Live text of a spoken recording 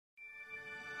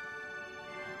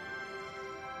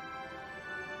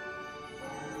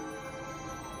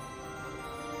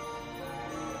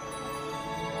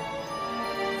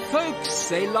Folks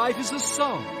say life is a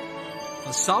song.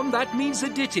 For some, that means a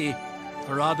ditty.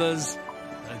 For others,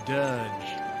 a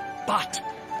dirge. But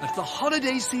at the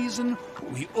holiday season,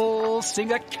 we all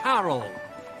sing a carol.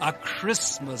 A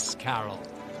Christmas carol.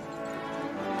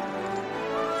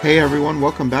 Hey everyone,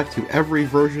 welcome back to Every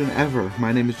Version Ever.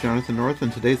 My name is Jonathan North,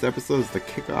 and today's episode is the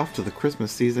kickoff to the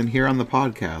Christmas season here on the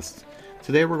podcast.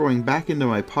 Today we're going back into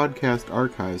my podcast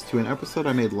archives to an episode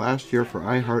I made last year for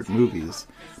iHeart Movies.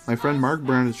 My friend Mark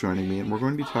Brown is joining me, and we're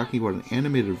going to be talking about an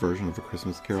animated version of A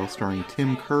Christmas Carol starring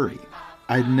Tim Curry.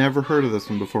 I'd never heard of this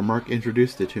one before Mark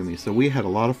introduced it to me, so we had a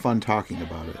lot of fun talking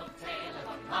about it.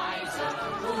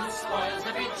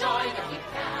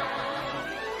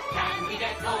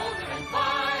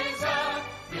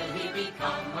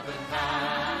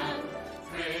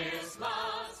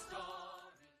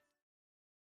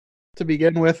 To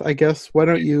begin with, I guess, why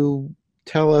don't you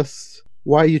tell us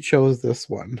why you chose this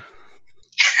one?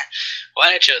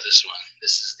 Why I chose this one?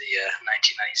 This is the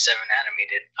 1997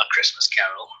 animated A Christmas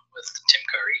Carol with Tim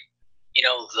Curry. You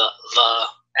know, the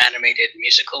animated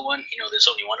musical one? You know, there's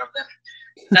only one of them?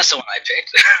 That's the one I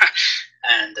picked.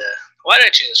 And why did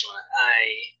I choose this one?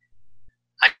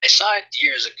 I saw it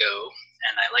years ago,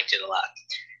 and I liked it a lot.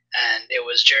 And it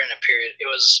was during a period, it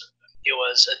was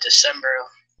a December,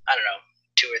 I don't know,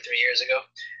 2 or 3 years ago,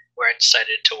 where I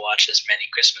decided to watch as many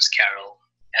Christmas Carol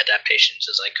adaptations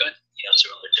as I could, you know,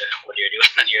 similar to what you're doing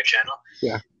on your channel.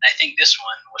 Yeah. I think this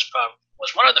one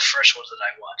was one of the first ones that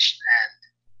I watched, and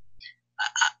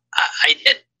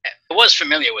I was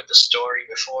familiar with the story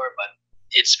before, but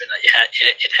it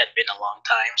had been a long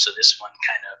time, so this one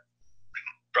kind of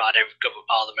brought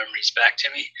all the memories back to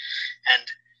me. And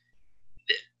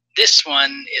this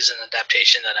one is an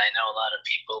adaptation that I know a lot of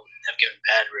people have given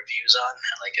bad reviews on.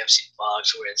 Like, I've seen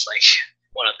blogs where it's like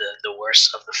one of the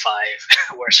worst of the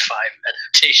worst five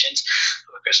adaptations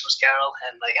of A Christmas Carol,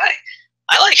 and like I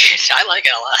like it. I like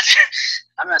it a lot.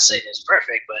 I'm not saying it's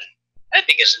perfect, but I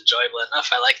think it's enjoyable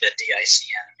enough. I like the DIC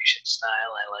animation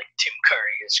style. I like Tim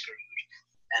Curry as Scrooge.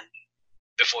 And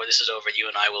before this is over,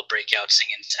 you and I will break out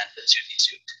singing Santa Susie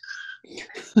Suit.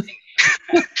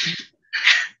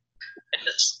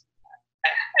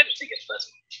 I just think it's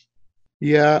pleasant.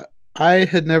 Yeah, I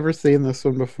had never seen this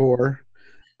one before.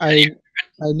 I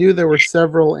knew there were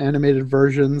several animated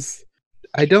versions.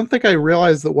 I don't think I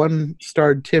realized that one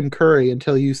starred Tim Curry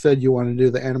until you said you wanted to do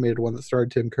the animated one that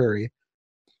starred Tim Curry.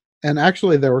 And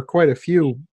actually, there were quite a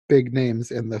few big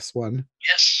names in this one.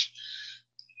 Yes.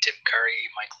 Tim Curry,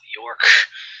 Michael York,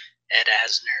 Ed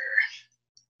Asner,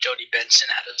 Jodie Benson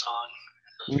had a song.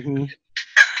 Mm-hmm.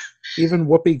 Even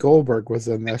Whoopi Goldberg was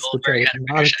in this, which I was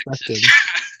not expecting.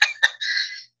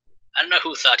 I don't know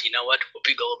who thought, you know what,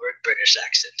 Whoopi Goldberg, British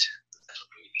accent.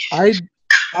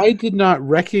 I did not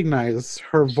recognize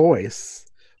her voice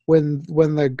when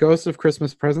the Ghost of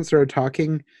Christmas Present started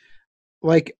talking,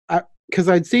 like, because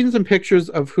I'd seen some pictures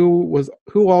of who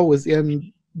all was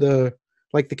in the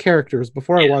characters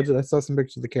before I watched it. I saw some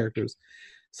pictures of the characters,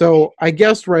 so I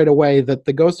guessed right away that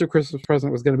the Ghost of Christmas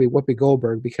Present was going to be Whoopi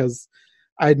Goldberg because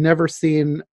I'd never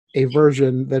seen a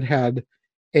version that had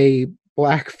a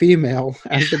black female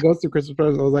as the Ghost of Christmas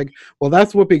Present. I was like, well,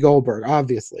 that's Whoopi Goldberg,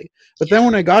 obviously. But then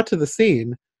when I got to the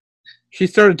scene, she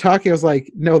started talking. I was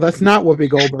like, no, that's not Whoopi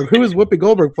Goldberg. Who is Whoopi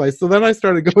Goldberg play? So then I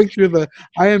started going through the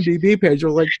IMDb page. I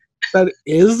was like, that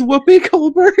is Whoopi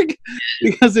Goldberg?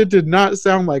 Because it did not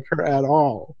sound like her at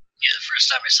all. Yeah, the first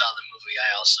time I saw the movie,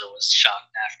 I also was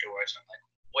shocked afterwards. I'm like,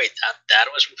 wait, that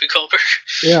was Whoopi Goldberg?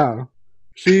 Yeah.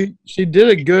 She did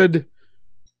a good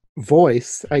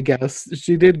voice, I guess.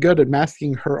 She did good at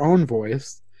masking her own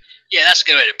voice. Yeah, that's a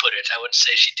good way to put it. I wouldn't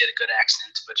say she did a good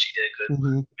accent, but she did a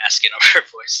good masking of her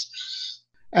voice.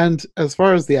 And as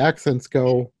far as the accents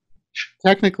go,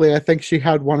 technically I think she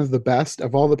had one of the best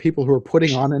of all the people who were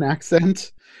putting on an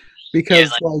accent.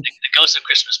 Because the Ghost of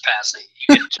Christmas Past,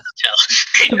 you can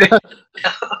just tell.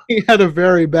 He had a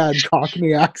very bad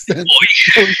Cockney accent.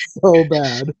 It was so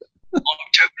bad. I'm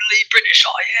totally British,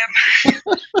 I am.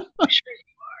 I'm sure you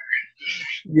are.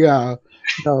 Yeah,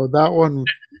 no, that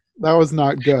was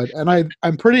not good. And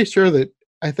I'm pretty sure that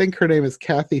I think her name is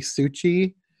Kathy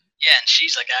Suchi. Yeah, and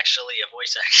she's like actually a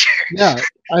voice actor.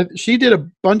 Yeah, she did a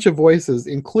bunch of voices,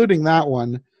 including that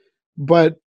one.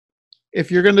 But if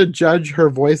you're going to judge her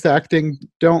voice acting,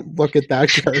 don't look at that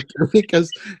character because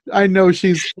I know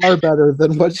she's far better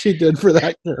than what she did for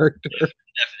that character. Definitely.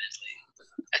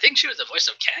 I think she was the voice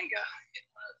of Kanga in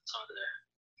some of the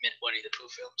Winnie the Pooh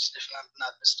films, if I'm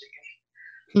not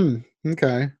mistaken.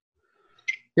 Okay.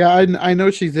 Yeah, I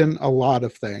know she's in a lot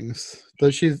of things.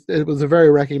 It was a very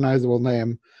recognizable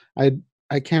name.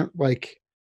 I can't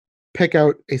pick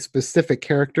out a specific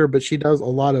character, but she does a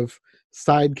lot of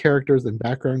side characters and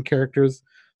background characters.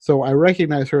 So I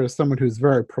recognize her as someone who's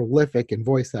very prolific in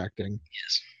voice acting.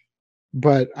 Yes.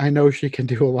 But I know she can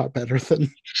do a lot better than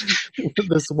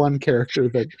this one character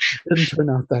that didn't turn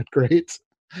out that great.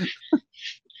 As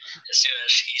soon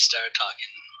as he started talking,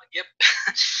 I'm like, yep,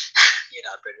 you're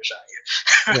not British, are you?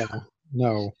 Yeah,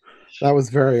 no, that was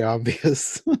very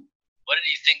obvious. What did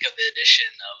you think of the addition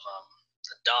of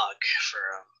the dog for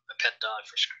a pet dog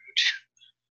for Scrooge?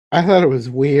 I thought it was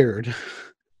weird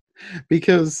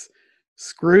because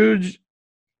Scrooge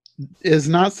is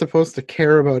not supposed to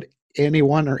care about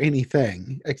anyone or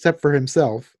anything except for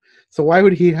himself. So why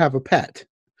would he have a pet?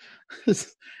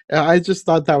 I just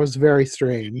thought that was very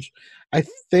strange.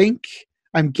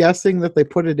 I'm guessing that they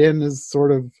put it in as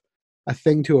sort of a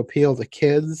thing to appeal to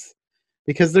kids,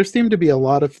 because there seemed to be a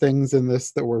lot of things in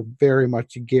this that were very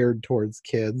much geared towards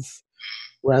kids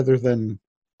rather than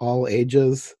all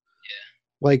ages.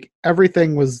 Yeah. Like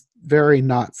everything was very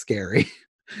not scary.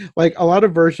 Like a lot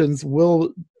of versions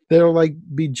they'll like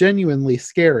be genuinely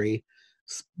scary,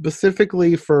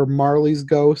 specifically for Marley's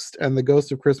Ghost and the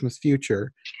Ghost of Christmas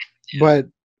Future, but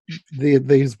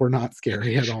these were not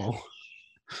scary at all.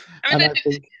 I mean, I did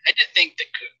think the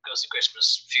Ghost of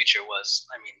Christmas Future was,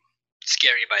 I mean,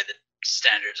 scary by the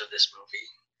standards of this movie,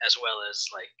 as well as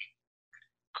like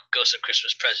Ghost of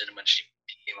Christmas Present when she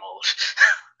became old.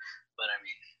 But I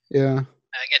mean, yeah,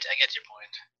 I get your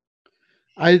point.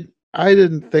 I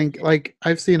didn't think, like,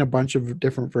 I've seen a bunch of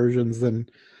different versions, and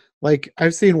like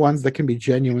I've seen ones that can be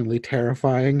genuinely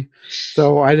terrifying,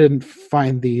 so I didn't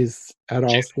find these at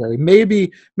all scary.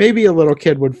 Maybe a little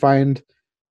kid would find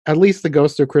at least the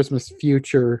Ghost of Christmas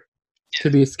Future to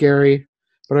be scary,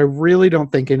 but I really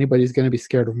don't think anybody's going to be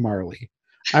scared of Marley.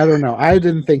 I don't know. I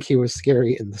didn't think he was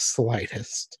scary in the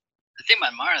slightest. The thing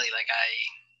about Marley, like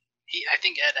I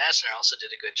think Ed Asner also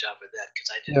did a good job with that,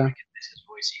 because I didn't recognize his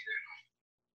voice either.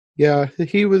 Yeah,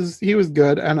 he was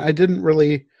good, and I didn't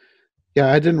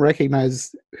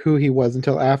recognize who he was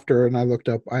until after, and I looked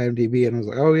up IMDb and I was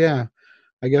like, oh yeah,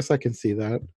 I guess I can see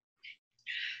that.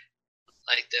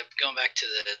 Like going back to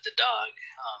the dog,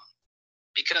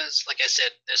 because like I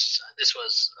said, this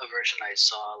was a version I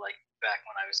saw like back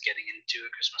when I was getting into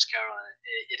A Christmas Carol, and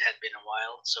it had been a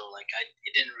while, so like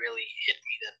it didn't really hit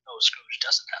me that Scrooge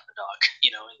doesn't have a dog,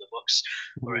 in the books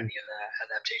or any of the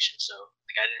adaptations. So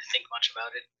like I didn't think much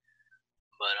about it,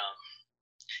 but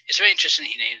it's very interesting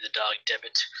he named the dog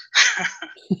Debit.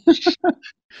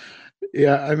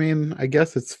 Yeah, I mean, I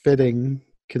guess it's fitting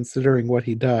considering what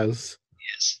he does.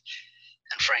 Yes.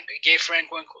 And he gave Frank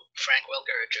Welker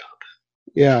a job.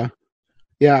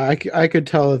 Yeah, I could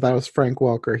tell that was Frank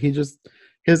Welker.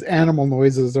 His animal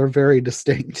noises are very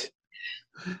distinct.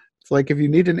 It's like if you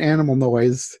need an animal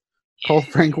noise, call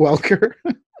Frank Welker.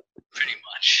 Pretty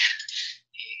much,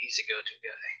 he's a go-to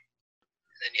guy.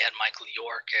 And then you had Michael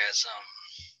York as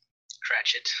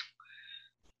Cratchit.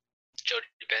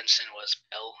 Jodie Benson was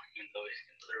Belle, even though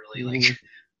literally like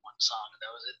one song, and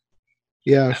that was it.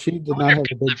 Yeah, she did not have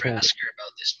a big part. Ask her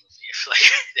about this movie if like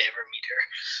they ever meet her.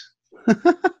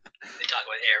 They talk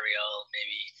about Ariel,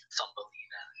 maybe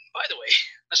Thumbelina. By the way,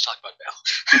 let's talk about Belle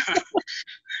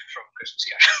from Christmas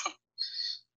Carol.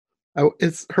 Oh,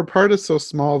 her part is so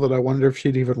small that I wonder if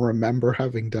she'd even remember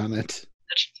having done it.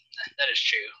 That is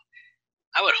true.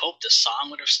 I would hope the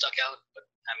song would have stuck out, but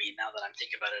I mean, now that I'm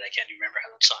thinking about it, I can't even remember how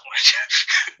that song went.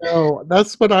 No,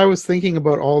 that's what I was thinking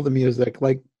about all the music.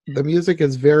 Like, the music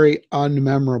is very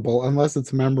unmemorable unless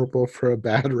it's memorable for a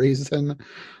bad reason.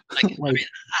 I mean,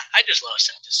 I just love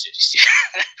Santa Susie.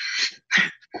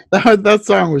 That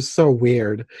song was so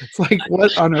weird. It's like,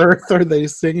 what on earth are they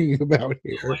singing about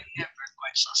here? I never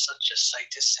quite saw such a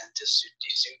sight as Santa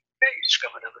Susie.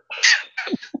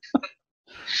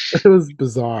 It was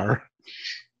bizarre.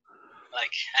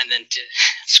 Like, and then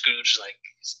Scrooge like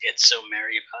gets so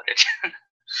merry about it.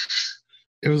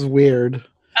 It was weird.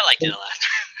 I liked it a lot.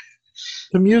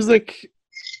 The music,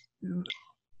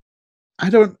 I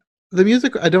don't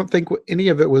think any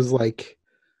of it was like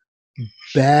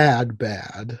bad.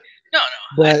 No.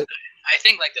 But I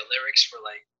think like the lyrics were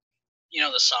like,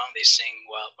 the song they sing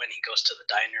when he goes to the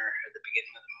diner at the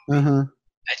beginning of the movie.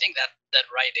 I think that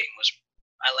writing was,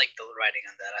 I liked the writing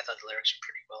on that. I thought the lyrics were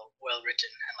pretty well written,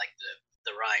 and like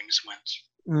the rhymes went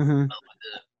well with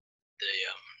the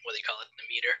what do you call it, the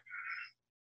meter.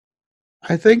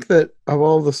 I think that of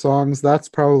all the songs, that's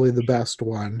probably the best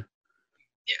one.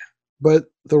 Yeah. But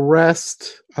the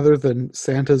rest, other than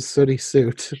Santa's Sooty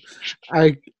Suit,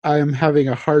 I'm having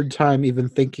a hard time even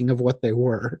thinking of what they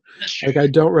were. Like, I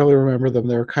don't really remember them.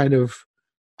 They're kind of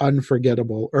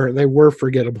unforgettable, or they were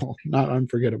forgettable, not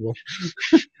unforgettable.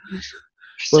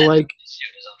 But like Is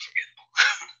unforgettable.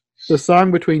 the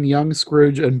song between young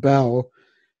Scrooge and Belle,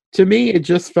 to me, it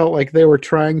just felt like they were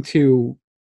trying to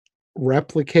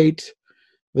replicate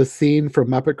the scene from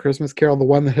Muppet Christmas Carol, the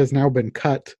one that has now been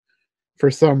cut for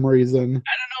some reason. I don't know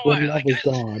When why. Love Like is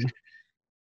Gone.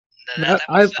 that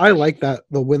was I like that,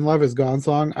 the When Love is Gone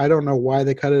song. I don't know why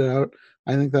they cut it out.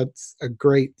 I think that's a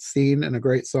great scene and a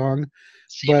great song.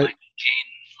 see But Michael Caine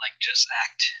like just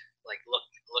act like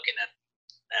looking at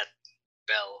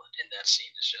Belle in that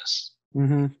scene is just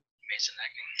mhm, amazing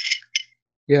acting.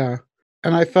 yeah.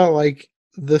 And I felt like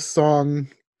this song,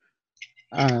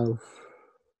 uh,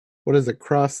 what is it,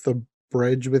 Cross the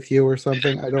Bridge with You or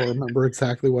something? I don't remember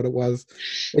exactly what it was.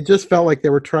 It just felt like they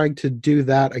were trying to do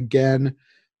that again,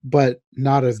 but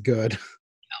not as good. I'll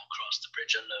cross the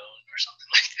bridge alone or something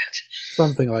like that.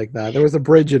 Something like that. There was a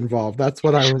bridge involved. That's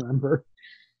what I remember.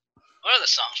 What other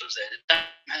songs was there? Did that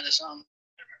had a song?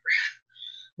 I remember.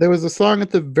 There was a song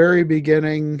at the very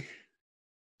beginning,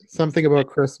 something about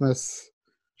Christmas,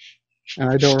 and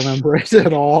I don't remember it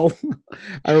at all.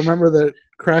 I remember that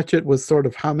Cratchit was sort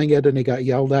of humming it and he got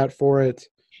yelled at for it.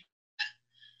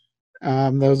 There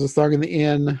was a song in the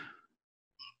inn.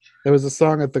 There was a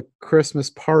song at the Christmas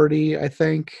party, I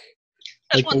think.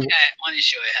 That's Like one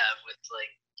issue I have with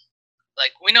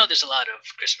like we know there's a lot of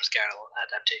Christmas Carol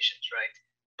adaptations, right?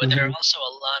 But there are also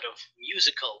a lot of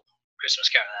musical Christmas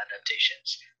Carol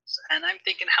adaptations. And I'm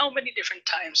thinking, how many different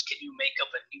times can you make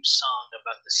up a new song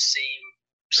about the same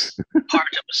part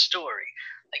of a story?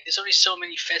 Like, there's only so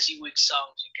many Fezziwig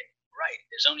songs you can write.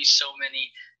 There's only so many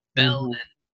Belle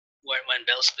and when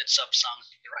Belle splits up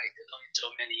songs you can write. There's only so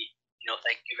many,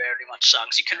 thank you very much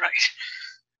songs you can write.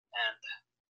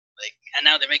 And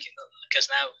now they're making, because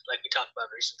now, like we talked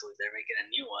about recently, they're making a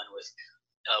new one with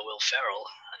Will Ferrell,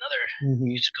 another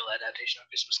musical adaptation of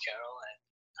Christmas Carol, and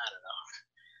I don't know.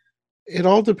 It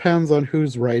all depends on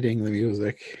who's writing the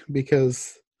music,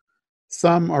 because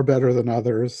some are better than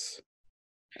others,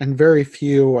 and very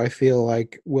few, I feel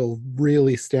like, will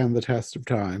really stand the test of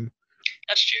time.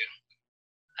 That's true.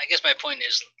 I guess my point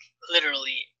is,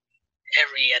 literally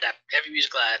every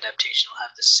musical adaptation will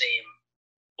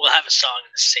have a song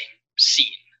in the same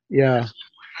scene. Yeah.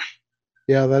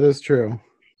 Yeah, that is true.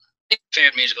 My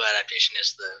favorite musical adaptation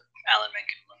is the Alan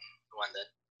Menken one, the one that,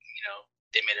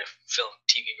 they made a film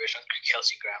TV version of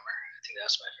Kelsey Grammer. I think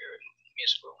that's my favorite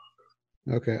musical.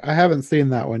 Okay, I haven't seen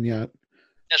that one yet.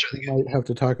 That's really good. I might have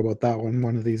to talk about that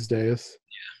one of these days.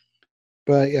 Yeah.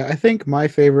 But yeah, I think my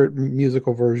favorite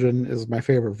musical version is my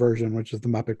favorite version, which is the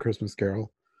Muppet Christmas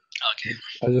Carol. Okay.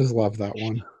 I just love that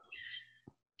one. Do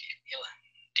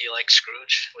you like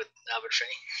Scrooge with Albert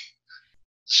Finney?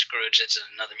 Scrooge, it's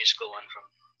another musical one from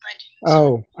 19.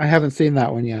 Oh, I haven't seen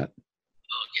that one yet. Okay,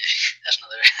 that's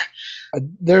another.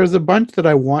 There's a bunch that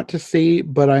I want to see,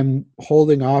 but I'm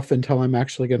holding off until I'm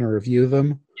actually going to review them.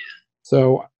 Yeah.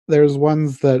 So there's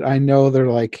ones that I know they're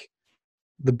like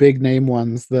the big name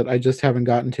ones that I just haven't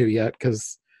gotten to yet,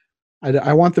 because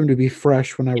I want them to be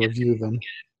fresh when I review them.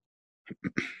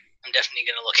 I'm definitely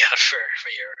going to look out for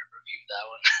your review of that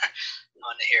one. I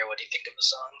want to hear what you think of the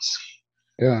songs.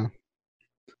 Yeah.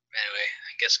 Anyway,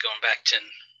 I guess going back to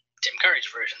Tim Curry's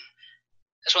version.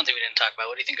 That's one thing we didn't talk about.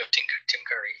 What do you think of Tim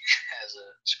Curry as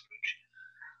a Scrooge?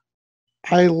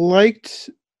 I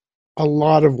liked a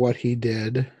lot of what he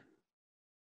did.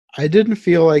 I didn't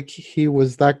feel like he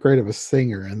was that great of a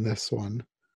singer in this one.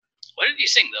 What did he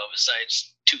sing, though,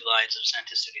 besides 2 lines of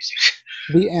Santa City?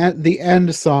 The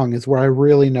end song is where I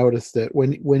really noticed it.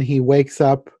 When he wakes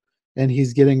up and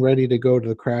he's getting ready to go to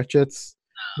the Cratchits,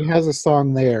 he has a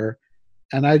song there,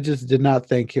 and I just did not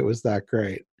think it was that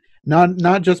great.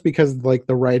 Not just because of, like,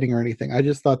 the writing or anything. I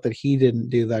just thought that he didn't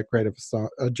do that great of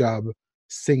a job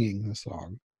singing the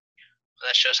song. Well,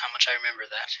 that shows how much I remember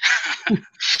that.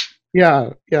 Yeah,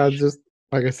 just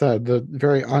like I said, the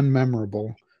very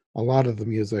unmemorable. A lot of the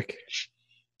music.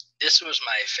 This was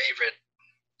my favorite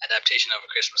adaptation of A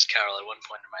Christmas Carol at one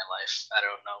point in my life. I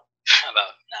don't know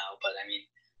about now, but I mean,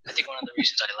 I think one of the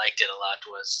reasons I liked it a lot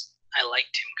was I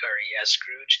liked Tim Curry as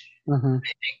Scrooge. I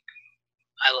think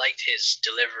I liked his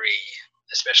delivery,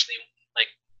 especially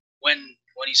like when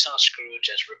he saw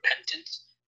Scrooge as repentant,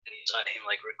 and he saw him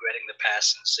like regretting the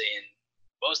past and saying,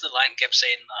 what was the line kept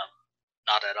saying?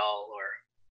 Not at all, or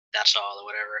that's all, or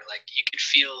whatever. Like, you could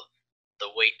feel the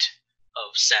weight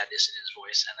of sadness in his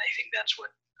voice, and I think that's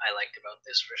what I liked about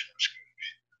this version of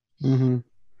Scrooge.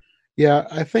 Yeah,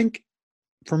 I think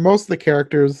for most of the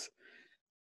characters,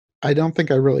 I don't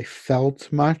think I really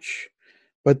felt much,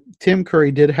 but Tim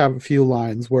Curry did have a few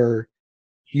lines where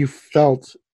you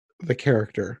felt the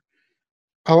character.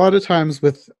 A lot of times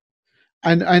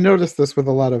I noticed this with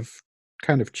a lot of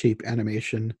kind of cheap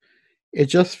animation. It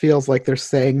just feels like they're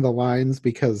saying the lines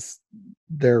because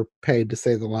they're paid to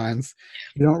say the lines.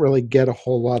 You don't really get a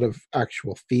whole lot of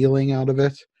actual feeling out of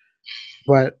it.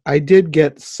 But I did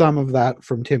get some of that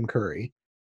from Tim Curry,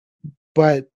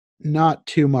 but not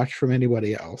too much from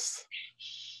anybody else.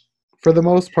 For the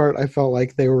most part, I felt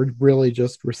like they were really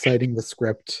just reciting the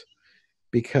script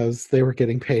because they were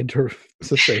getting paid to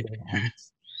say the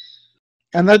lines.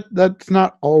 And that's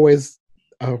not always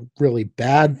a really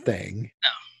bad thing. No.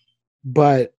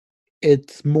 But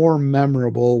it's more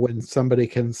memorable when somebody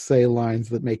can say lines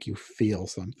that make you feel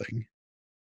something.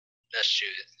 That's true.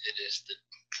 It is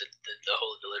the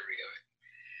whole delivery of it.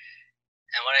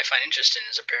 And what I find interesting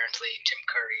is apparently Tim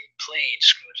Curry played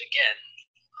Scrooge again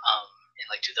in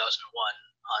like 2001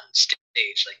 on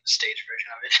stage, like the stage version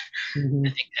of it. Mm-hmm.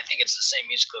 I think it's the same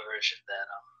musical version that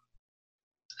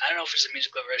I don't know if it's a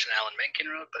musical version Alan Menken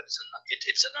wrote, but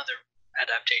it's another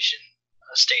adaptation,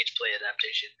 a stage play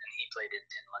adaptation, and he played it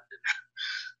in London.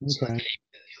 Okay. So he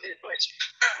played it twice.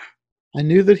 I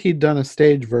knew that he'd done a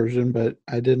stage version, but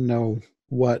I didn't know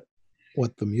what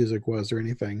the music was or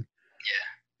anything. Yeah.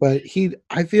 But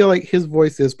I feel like his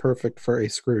voice is perfect for a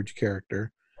Scrooge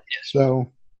character. Yes.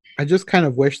 So I just kind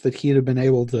of wish that he'd have been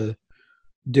able to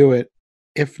do it,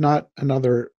 if not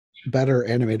another better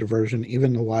animated version,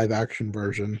 even a live action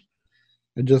version.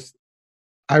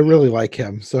 I really like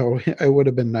him, so it would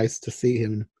have been nice to see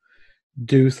him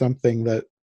do something that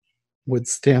would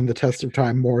stand the test of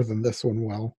time more than this one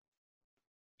will.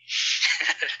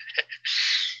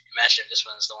 Imagine if this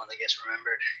one's the one that gets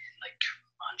remembered in like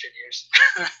 100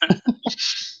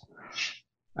 years.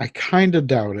 I kind of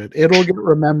doubt it. It'll get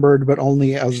remembered, but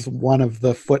only as one of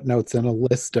the footnotes in a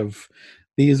list of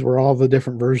these were all the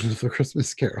different versions of the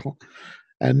Christmas Carol.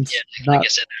 And yeah, like I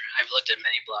said, I've looked at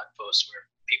many blog posts where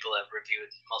people have reviewed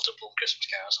multiple Christmas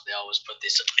carols, and they always put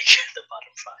this at like the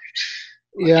bottom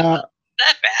 5. Yeah, not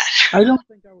that bad. I don't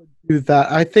think I would do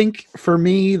that. I think for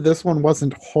me, this one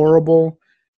wasn't horrible.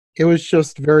 It was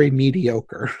just very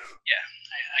mediocre. Yeah,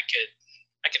 I could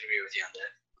agree with you on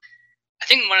that. I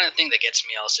think one of the things that gets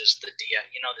me also is this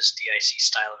DIC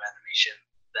style of animation.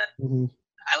 That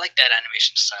I like that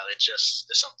animation style. It's just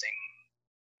there's something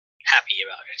happy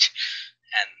about it,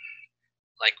 and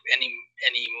like any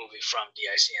movie from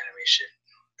DIC animation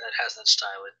that has that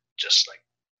style, it just like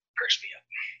perks me up.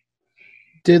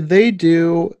 Did they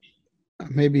do?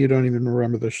 Maybe you don't even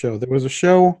remember the show. There was a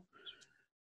show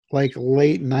like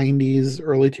late 90s,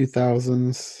 early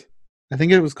 2000s. I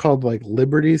think it was called like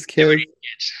Liberty's Kids. Liberty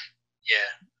Kids.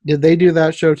 Yeah. Did they do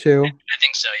that show too? I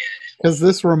think so, yeah. Because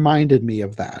this reminded me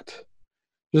of that.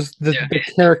 Just the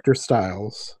character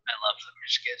styles. I love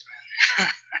Liberty's Kids, man.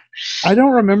 I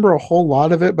don't remember a whole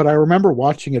lot of it, but I remember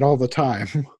watching it all the time.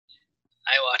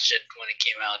 I watched it when it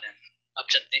came out, and up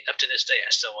to this day, I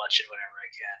still watch it whenever I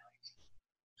can.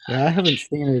 Yeah, I haven't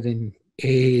seen it in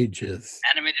ages.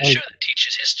 Animated show that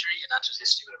teaches history, and not just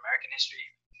history, but American history.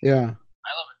 Yeah.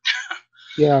 I love it.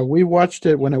 Yeah, we watched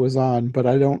it when it was on, but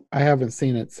I haven't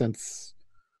seen it since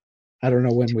I don't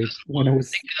know when it was. I think 2001 or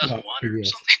something. That's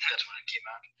when it came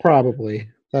out. Probably.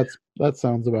 That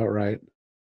sounds about right.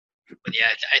 But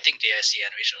yeah, I think the DIC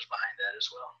animation was behind that as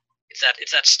well.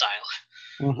 It's that style.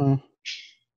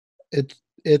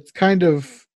 It's kind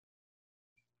of.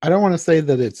 I don't want to say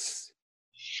that it's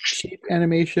cheap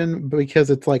animation because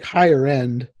it's like higher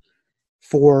end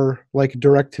for like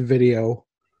direct to video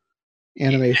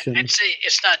animation. I'd say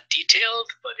it's not detailed,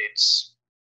 but it's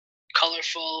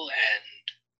colorful,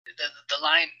 and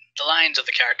the lines of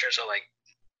the characters are like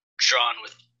drawn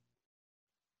with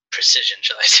precision,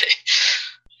 shall I say?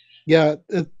 Yeah,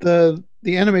 the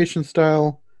animation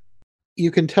style,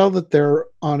 you can tell that they're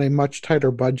on a much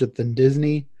tighter budget than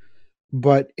Disney,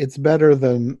 but it's better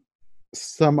than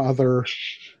some other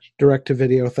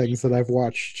direct-to-video things that I've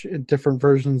watched. Different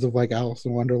versions of like Alice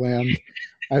in Wonderland.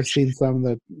 I've seen some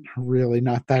that are really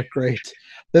not that great.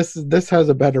 This has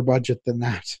a better budget than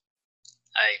that.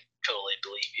 I totally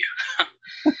believe you.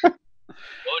 What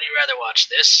would you rather watch,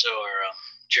 this or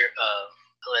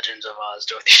Legends of Oz: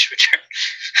 Dorothy's Return?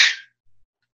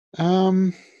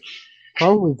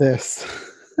 Probably this.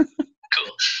 Cool.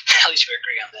 At least we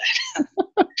agree on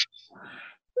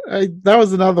that. That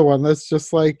was another one that's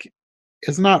just like,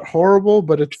 it's not horrible,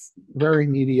 but it's very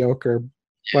mediocre.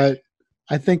 But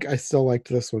I think I still liked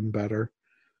this one better.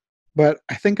 But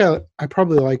I think I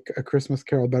probably like A Christmas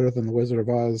Carol better than The Wizard of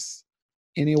Oz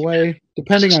anyway,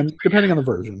 depending on the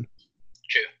version.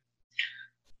 True.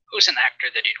 Who's an actor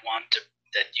that you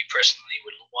personally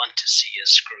would want to see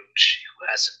as Scrooge who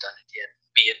hasn't done it yet,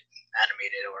 be it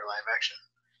animated or live action?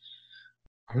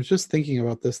 I was just thinking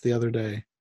about this the other day.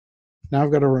 Now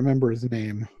I've got to remember his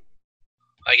name.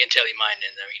 I can tell you mine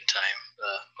in the meantime.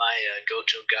 My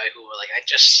go-to guy who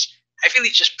I feel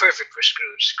he's just perfect for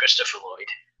Scrooge, Christopher Lloyd.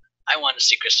 I want to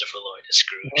see Christopher Lloyd as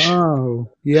Scrooge. Oh,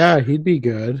 yeah, he'd be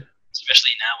good.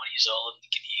 Especially now when he's old and he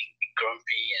can be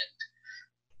grumpy, and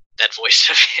that voice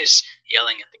of his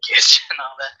yelling at the kids and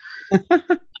all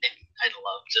that. I'd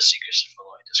love to see Christopher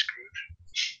Lloyd as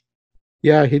Scrooge.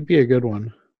 Yeah, he'd be a good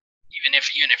one. Even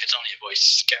if it's only a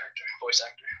voice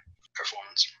actor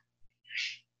performance.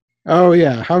 Oh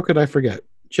yeah, how could I forget?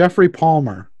 Jeffrey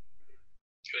Palmer.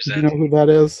 Who's Do that? you know who that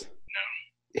is?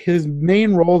 No. His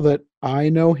main role that I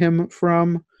know him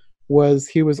from was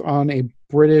he was on a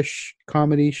British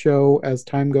comedy show As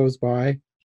Time Goes By.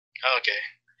 Oh, okay.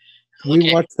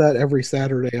 We watch that every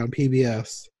Saturday on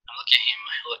PBS. I'm looking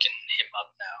him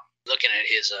up now. Looking at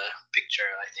his picture,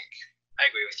 I think I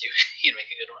agree with you. He'd make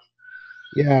a good one.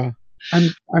 Yeah.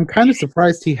 I'm kind of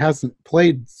surprised he hasn't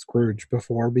played Scrooge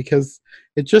before, because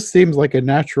it just seems like a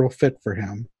natural fit for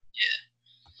him. Yeah.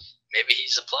 Maybe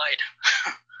he's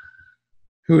applied.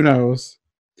 Who knows?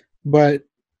 But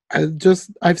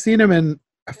I've seen him in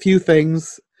a few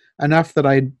things enough that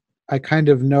I kind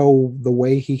of know the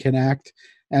way he can act,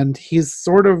 and he's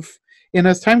sort of, and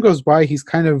as time goes by, he's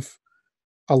kind of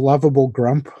a lovable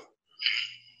grump.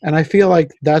 And I feel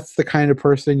like that's the kind of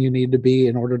person you need to be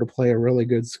in order to play a really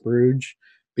good Scrooge,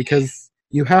 because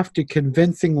you have to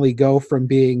convincingly go from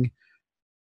being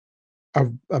a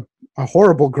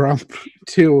horrible grump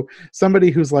to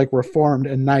somebody who's like reformed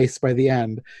and nice by the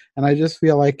end. And I just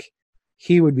feel like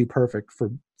he would be perfect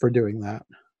for doing that.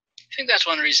 I think that's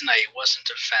one reason I wasn't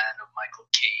a fan of Michael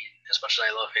Caine, as much as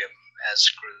I love him as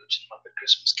Scrooge in Muppet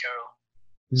Christmas Carol.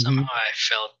 Mm-hmm. Somehow I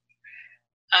felt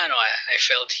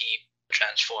he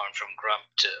transformed from grump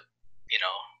to,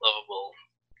 lovable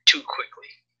too quickly.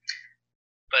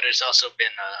 But it's also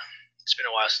been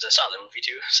a while since I saw the movie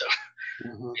too, so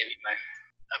maybe my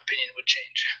opinion would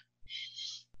change.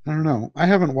 I don't know. I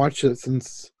haven't watched it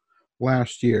since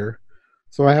last year,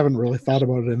 so I haven't really thought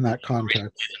about it in that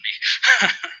context.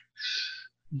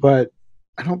 But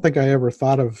I don't think I ever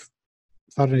thought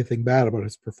anything bad about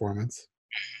his performance.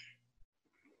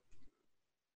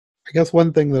 I guess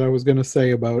one thing that I was going to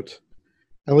say about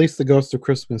at least the Ghost of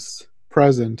Christmas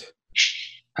Present,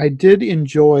 I did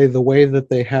enjoy the way that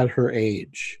they had her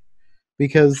age,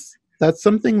 because that's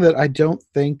something that I don't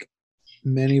think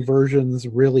many versions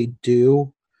really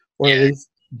do, or at least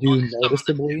do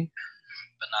noticeably.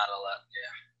 But not a lot,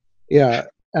 yeah.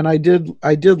 And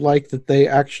I did like that they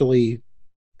actually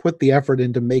put the effort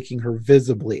into making her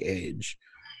visibly age,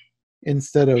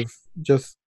 instead of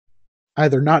just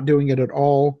either not doing it at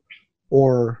all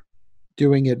or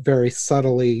doing it very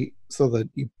subtly so that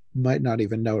you might not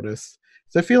even notice.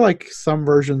 So I feel like some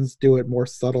versions do it more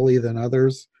subtly than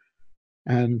others,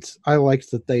 and I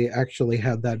liked that they actually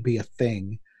had that be a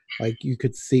thing. Like, you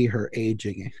could see her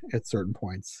aging at certain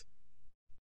points.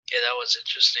 Yeah, that was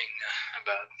interesting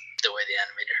about the way they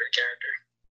animated her character.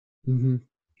 Mm-hmm.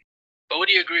 But would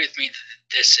you agree with me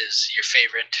that this is your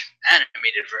favorite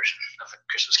animated version of A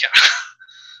Christmas Carol?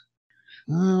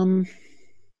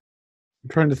 I'm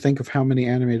trying to think of how many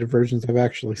animated versions I've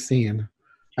actually seen.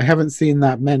 I haven't seen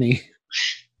that many.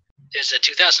 There's a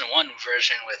 2001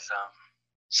 version with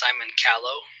Simon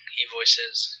Callow. He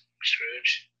voices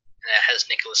Scrooge. And it has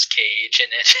Nicolas Cage in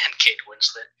it and Kate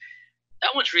Winslet.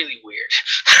 That one's really weird.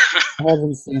 I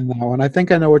haven't seen that one. I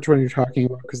think I know which one you're talking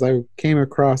about, because I came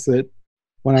across it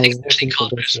when I was looking for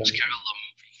this one. Carol,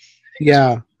 the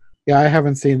movie. Yeah, I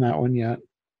haven't seen that one yet.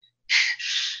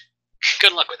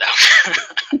 Good luck with that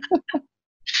one.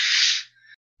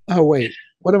 Oh wait,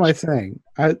 what am I saying?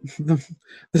 This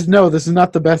is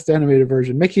not the best animated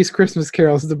version. Mickey's Christmas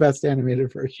Carol is the best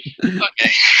animated version.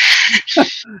 Okay.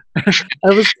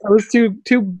 I was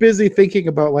too busy thinking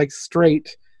about like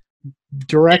straight,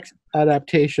 direct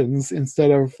adaptations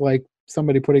instead of like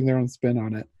somebody putting their own spin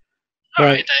on it. All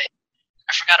right,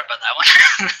 I forgot about that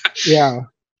one. Yeah.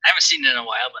 I haven't seen it in a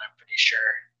while, but I'm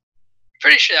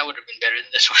pretty sure that would have been better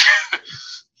than this one.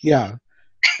 Yeah.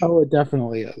 Oh, it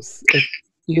definitely is.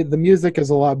 The music is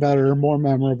a lot better, more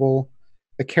memorable.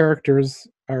 The characters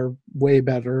are way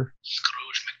better.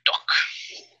 Scrooge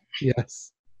McDuck.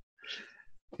 Yes.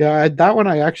 Yeah, that one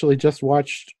I actually just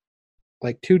watched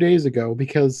like 2 days ago,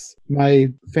 because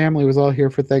my family was all here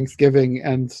for Thanksgiving,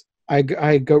 and I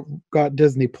got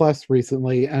Disney Plus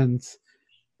recently, and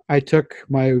I took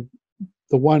the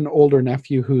one older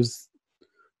nephew who's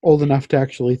old enough to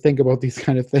actually think about these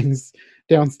kind of things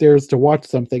downstairs to watch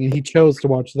something, and he chose to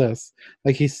watch this.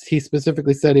 Like, he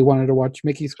specifically said he wanted to watch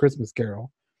Mickey's Christmas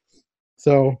Carol.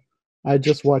 So I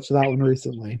just watched that one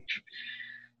recently.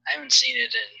 I haven't seen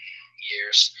it in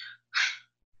years.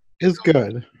 It's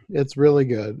good. It's really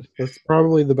good. It's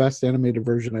probably the best animated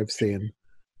version I've seen.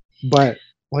 But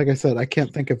like I said, I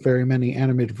can't think of very many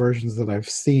animated versions that I've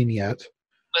seen yet.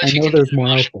 But I if you know there's consider more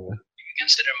out motion, there. if you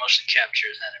consider motion capture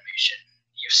as animation,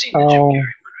 you've seen the Jim Oh, Carrey one,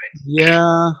 right?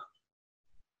 yeah.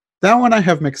 That one I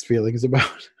have mixed feelings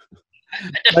about. I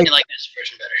definitely like this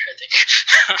version better, I think.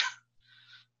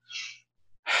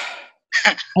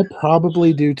 I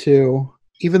probably do too,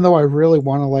 even though I really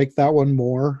want to like that one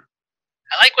more.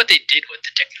 I like what they did with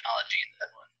the technology in that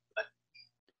one, but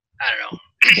I don't know.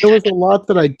 There was a lot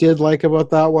that I did like about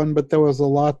that one, but there was a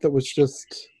lot that was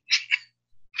just,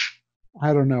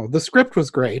 I don't know. The script was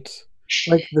great.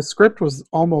 Like, the script was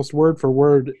almost word for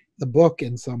word the book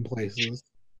in some places.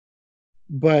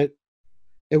 But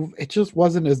it just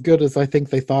wasn't as good as I think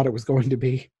they thought it was going to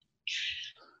be.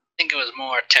 I think it was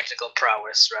more technical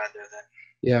prowess rather than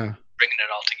Yeah, bringing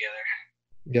it all together.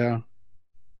 yeah. And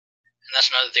that's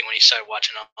another thing when you start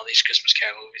watching all these Christmas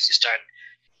Carol movies,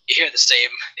 you hear the same,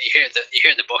 you hear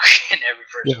the book in every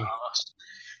version Yeah. almost.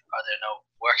 Are there no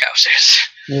workhouses?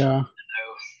 Yeah. No,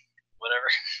 whatever.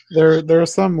 There are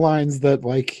some lines that,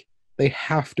 like, they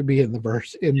have to be in the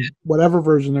verse, in whatever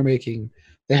version they're making.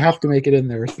 They have to make it in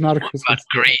there. It's not a What Christmas about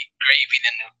Carol. gravy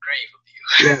than no grave with you?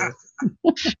 Yeah.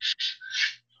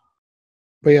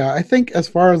 But yeah, I think as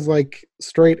far as like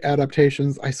straight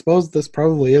adaptations, I suppose this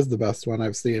probably is the best one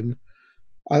I've seen.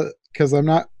 Because I'm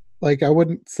not like, I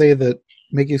wouldn't say that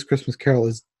Mickey's Christmas Carol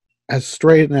is as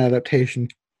straight an adaptation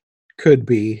could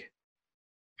be.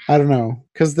 I don't know,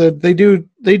 because they do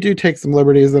take some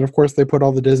liberties, and of course they put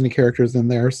all the Disney characters in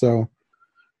there. So,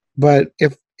 but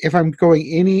if I'm going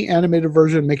any animated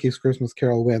version, Mickey's Christmas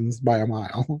Carol wins by a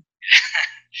mile.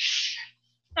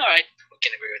 All right, we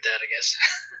can agree with that, I guess.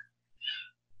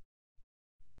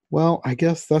 Well, I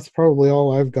guess that's probably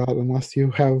all I've got, unless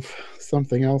you have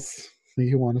something else that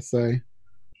you want to say. No,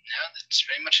 that's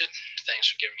pretty much it. Thanks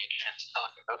for giving me a chance to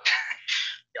talk about the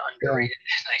underrated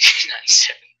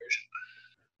 1997 version.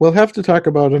 We'll have to talk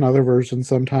about another version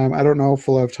sometime. I don't know if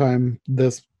we'll have time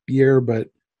this year, but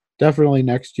definitely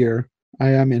next year. I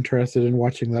am interested in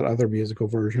watching that other musical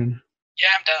version. Yeah,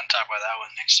 I'm down to talk about that one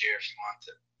next year if you want,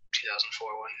 the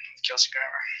 2004 one with Kelsey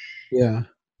Grammer. Yeah.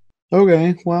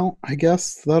 Okay, well, I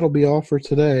guess that'll be all for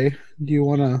today. Do you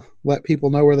want to let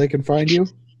people know where they can find you?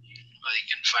 Well, you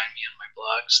can find me on my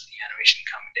blogs, The Animation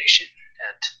Commendation,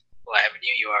 well, I have a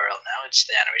new URL now. It's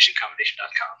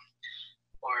theanimationcommendation.com.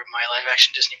 Or my live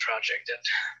action Disney project at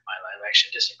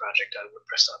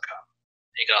myliveactiondisneyproject.wordpress.com.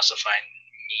 You can also find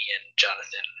me and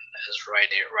Jonathan as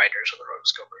writers of the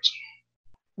Rotoscopers.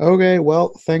 Okay,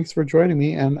 well, thanks for joining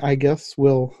me, and I guess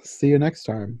we'll see you next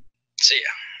time. See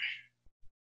ya.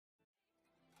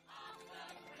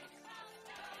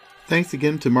 Thanks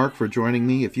again to Mark for joining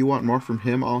me. If you want more from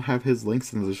him, I'll have his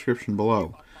links in the description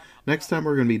below. Next time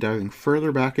we're going to be diving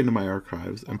further back into my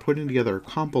archives. I'm putting together a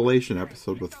compilation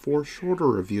episode with 4 shorter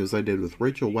reviews I did with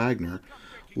Rachel Wagner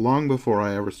long before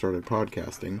I ever started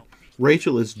podcasting.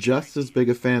 Rachel is just as big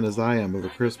a fan as I am of A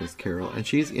Christmas Carol, and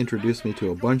she's introduced me to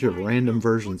a bunch of random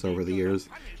versions over the years,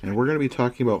 and we're going to be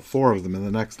talking about 4 of them in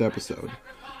the next episode.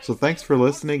 So thanks for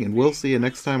listening, and we'll see you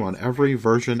next time on Every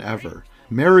Version Ever.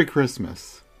 Merry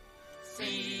Christmas!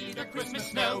 See the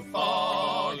Christmas snow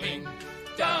falling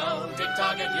down to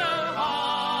tug at your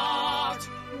heart.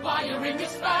 While you're in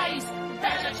this phase,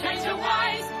 better change your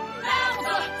ways. Now's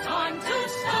the time to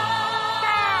start.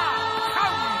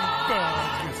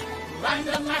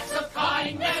 Random acts of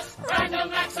kindness,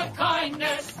 random acts of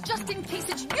kindness. Just in case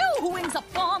it's you who ends up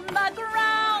on the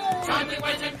ground. Timely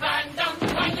ways at random,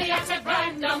 kindly acts at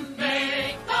random.